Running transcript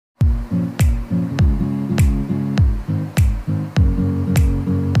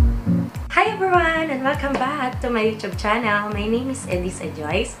back to my YouTube channel. My name is Edizza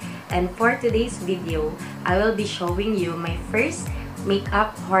Joyce, and for today's video, I will be showing you my first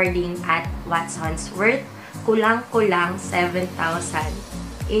makeup hoarding at Watson's worth kulang-kulang 7,000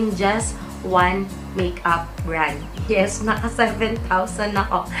 in just one makeup brand. Yes, naka 7,000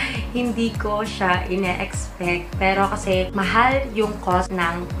 ako. Hindi ko siya ine-expect. Pero kasi mahal yung cost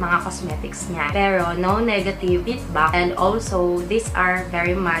ng mga cosmetics niya. Pero no negative feedback. And also, these are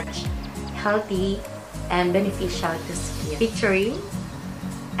very much healthy and beneficial to skin. Featuring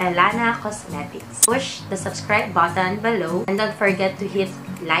Ellana Cosmetics. Push the subscribe button below and don't forget to hit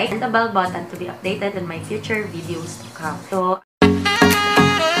like and the bell button to be updated on my future videos to come. So,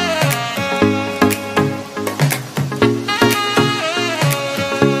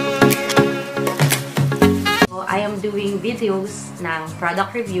 I am doing videos ng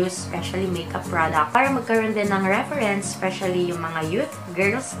product reviews, especially makeup product, para magkaroon din ng reference, especially yung mga youth,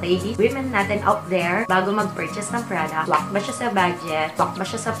 girls, ladies, women natin out there, bago mag-purchase ng product. Swak ba siya sa budget? Swak ba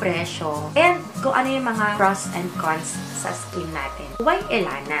siya sa presyo? And kung ano yung mga pros and cons sa skin natin. Why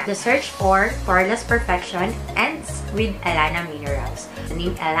Ellana? The search for poreless perfection ends with Ellana minerals. The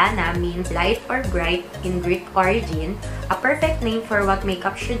name Ellana means light or bright in Greek origin, a perfect name for what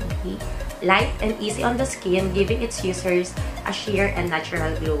makeup should be. Light and easy on the skin, giving its users a sheer and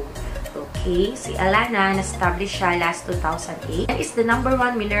natural glow. Okay, si Ellana, na-establish siya last 2008 and is the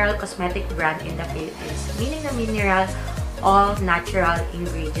 #1 mineral cosmetic brand in the Philippines. Meaning na mineral, all natural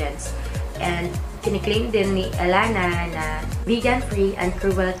ingredients. And kiniklaim din ni Ellana na vegan-free and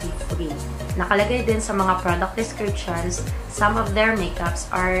cruelty-free. Nakalagay din sa mga product descriptions, some of their makeups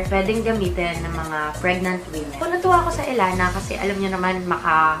are pwedeng gamitin ng mga pregnant women. So, natuwa ako sa Ellana kasi alam niyo naman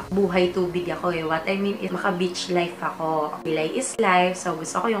makabuhay tubig ako eh. What I mean is maka-beach life ako. Kilay is life. So,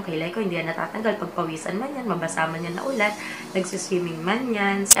 gusto ko yung kilay ko hindi na natatanggal. Pagpawisan man yan, mabasa man yan na ulan, nagsiswimming man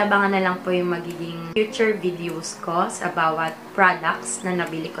yan. So, abangan na lang po yung magiging future videos ko sa bawat products na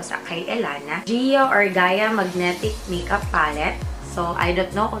nabili ko sa kay Ellana. Gia or Gaia Magnetic Makeup Palette. So, I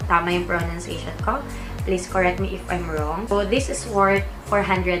don't know kung tama yung pronunciation ko. Please correct me if I'm wrong. So, this is worth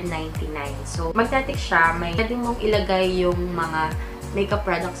 499. So, magnetic siya. May pwede mong ilagay yung mga makeup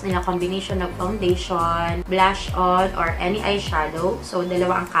products nila. Combination of foundation, blush on, or any eyeshadow. So,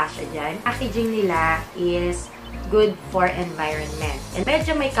 dalawa ang kasya dyan. Packaging nila is good for environment. And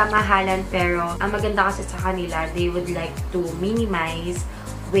medyo may kamahalan pero ang maganda kasi sa kanila, they would like to minimize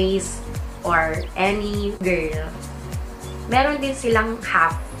waste or any girl. Meron din silang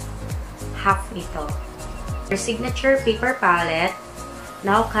half nito. Their signature paper palette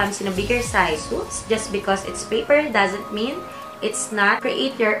now comes in a bigger size. Oops, just because it's paper doesn't mean it's not.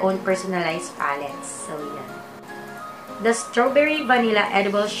 Create your own personalized palettes. So, yan. The Strawberry Vanilla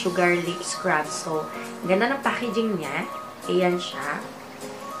Edible Sugar Lip Scrub. So, ganda ng packaging niya. Ayan siya.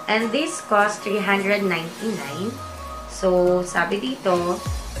 And this cost 399. So, sabi dito,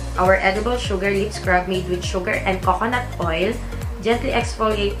 our edible sugar lip scrub made with sugar and coconut oil gently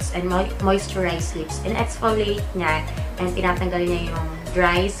exfoliates and moisturizes lips. In-exfoliate niya and tinatanggal niya yung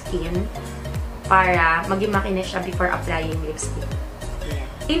dry skin para maging makinis siya before applying lipstick. Yeah.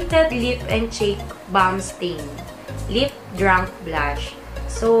 Tinted Lip and Cheek Balm Stain Lip Drunk Blush.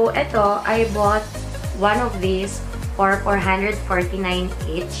 So, ito, I bought one of these for 449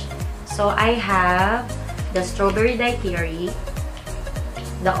 each. So, I have the Strawberry Daiquiri,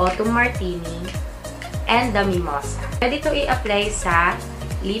 the Autumn Martini, and the Mimosa. Pwede ito i-apply sa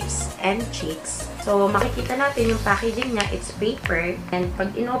lips and cheeks. So, makikita natin yung packaging niya. It's paper. And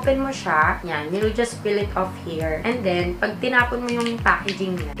pag in-open mo siya, yan, you'll just peel it off here. And then, pag tinapon mo yung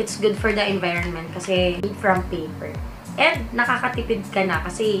packaging niya, it's good for the environment kasi made from paper. And, nakakatipid ka na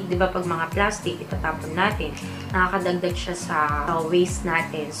kasi, di ba, pag mga plastic, itatapon natin. Nakakadagdag siya sa waste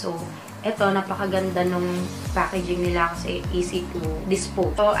natin. So, ito, napakaganda nung packaging nila kasi easy to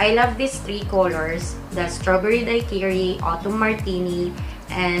dispose. So, I love these three colors. The Strawberry Daiquiri, Autumn Martini,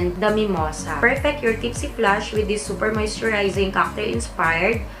 and the Mimosa. Perfect your tipsy flush with this super moisturizing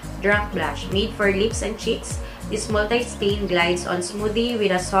cocktail-inspired drunk blush. Made for lips and cheeks, this multi-stain glides on smoothly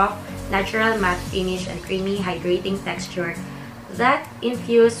with a soft, natural matte finish and creamy, hydrating texture that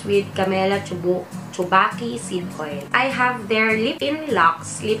infused with Camellia Chubaki seed oil. I have their Lip in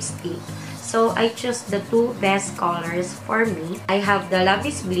Luxe lipstick. So, I choose the two best colors for me. I have the Love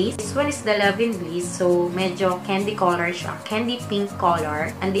is Bliss. This one is the Love in Bliss. So, medyo candy color siya. Candy pink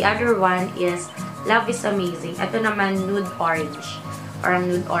color. And the other one is Love is Amazing. Ito naman nude orange.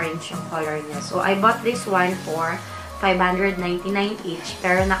 Parang nude orange yung color niya. So, I bought this one for 599 each.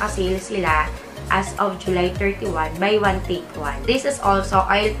 Pero naka-sale sila as of July 31, buy one take one. This is also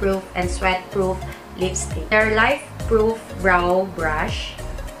oil-proof and sweat-proof lipstick. Their life-proof brow brush.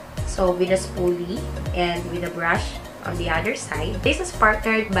 So, with a spoolie and with a brush on the other side. This is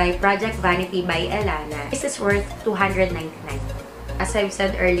partnered by Project Vanity by Ellana. This is worth $299. As I've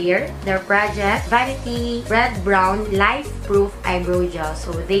said earlier, their Project Vanity Red Brown Life Proof Eyebrow Gel.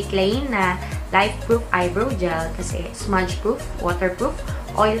 So, they claim na life proof eyebrow gel kasi smudge proof, waterproof,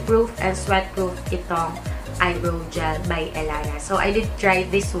 oil proof, and sweat proof itong eyebrow gel by Ellana. So, I did try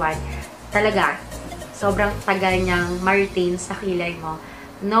this one. Talaga, sobrang tagal niyang ma-retain sa kilay mo.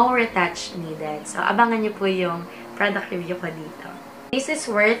 No retouch needed. So, abangan niyo po yung product review ko dito. This is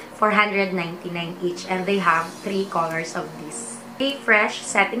worth $499 each and they have 3 colors of this. Stay Fresh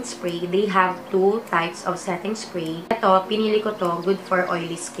Setting Spray. They have 2 types of setting spray. Ito, pinili ko to. Good for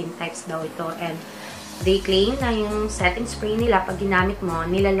oily skin types daw ito. And they claim na yung setting spray nila, pag ginamit mo,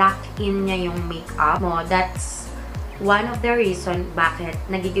 nilalock in niya yung makeup mo. That's one of the reason bakit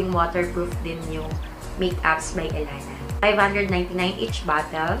nagiging waterproof din yung makeups by Ellana. $599 each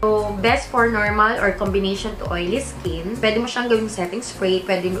bottle. So, best for normal or combination to oily skin. Pwede mo siyang gawing setting spray,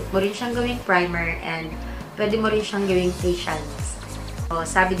 pwede mo rin siyang gawing primer, and pwede mo rin siyang gawing facial mist. So,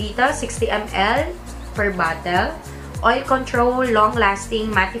 sabi dito, 60 ml per bottle. Oil control,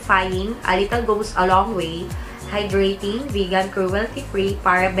 long-lasting, mattifying, a little goes a long way, hydrating, vegan, cruelty-free,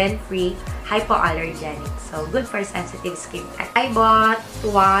 paraben-free, hypoallergenic. So, good for sensitive skin type. I bought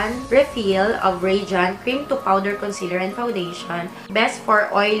 1 refill of Radiant Cream to Powder Concealer and Foundation. Best for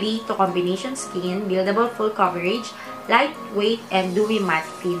oily to combination skin, buildable full coverage, lightweight, and dewy matte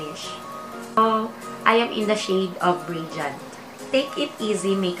finish. So, I am in the shade of Radiant. Take It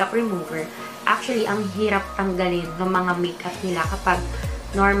Easy Makeup Remover. Actually, ang hirap tanggalin ng mga makeup nila kapag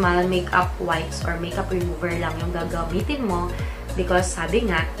normal makeup wipes or makeup remover lang yung gagamitin mo. Because sabi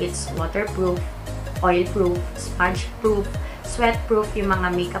nga, it's waterproof, oil-proof, sponge-proof, sweat-proof yung mga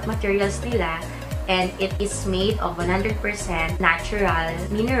makeup materials nila. And it is made of 100% natural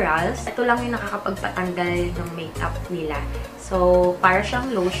minerals. Ito lang yung nakakapagpatanggal ng makeup nila. So, para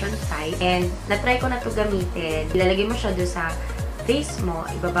siyang lotion type. And na-try ko na ito gamitin. Ilalagay mo siya doon sa face mo.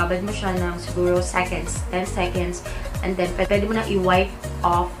 Ibababad mo siya ng siguro seconds, 10 seconds. And then, pwede mo na i-wipe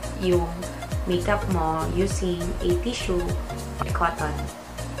off yung makeup mo using a tissue or cotton.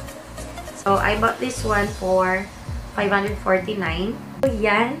 So, I bought this one for $549. So,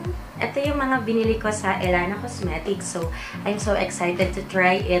 yan. Ito yung mga binili ko sa Ellana Cosmetics. So, I'm so excited to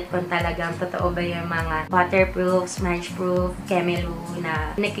try it kung talagang totoo ba yung mga waterproof, smudge-proof, chemilo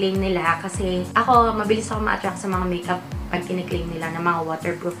na kiniklaim nila. Kasi ako, mabilis ako ma-attract sa mga makeup pag kiniklaim nila ng mga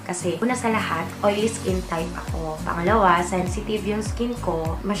waterproof. Kasi una sa lahat, oily skin type ako. Pangalawa, sensitive yung skin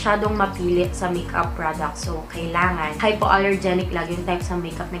ko. Masyadong mapilit sa makeup product. So, kailangan hypoallergenic lagi yung type sa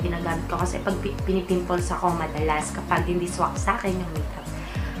makeup na ginagamit ko. Kasi pag pinipimples ako madalas kapag hindi swak sa akin yung makeup.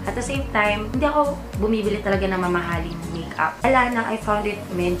 At the same time, hindi ako bumibili talaga ng mamahaling makeup. Ellana, I found it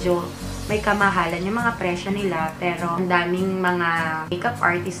medyo may kamahalan yung mga presyo nila. Pero ang daming mga makeup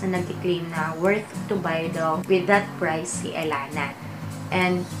artists na nag-claim na worth to buy daw with that price si Ellana.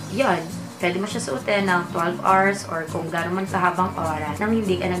 And yun, pwede mo siya suotin ng 12 hours or kung gano'n man kahabang oras nang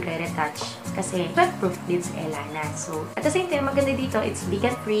hindi ka nagre-retouch. Kasi sweat-proof din si Ellana. So, at the same time, maganda dito, it's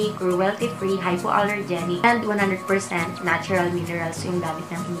vegan-free, cruelty-free, hypoallergenic, and 100% natural minerals yung gamit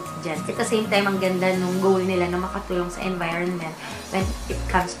ng ingredients. At the same time, ang ganda nung goal nila na makatulong sa environment when it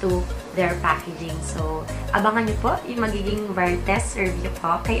comes to their packaging. So, abangan nyo po yung magiging viral test review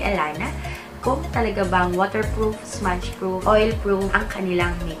ko kay Ellana kung talaga bang waterproof, smudge-proof, oil-proof ang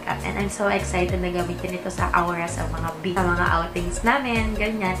kanilang makeup. And I'm so excited na gamitin ito sa aura sa mga sa mga outings namin,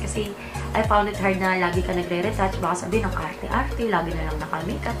 ganyan. Kasi I found it hard na lagi ka nagre-retouch. Baka sabihin ng arte-arte, lagi na lang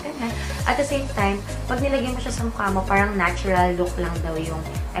naka-makeup, ganyan. At the same time, pag nilagay mo siya sa mukha mo, parang natural look lang daw yung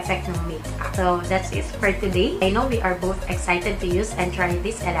effect ng makeup. So, that's it for today. I know we are both excited to use and try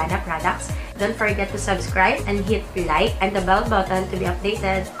these Ellana products. Don't forget to subscribe and hit like and the bell button to be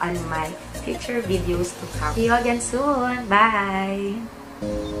updated on my future videos to come. See you again soon. Bye!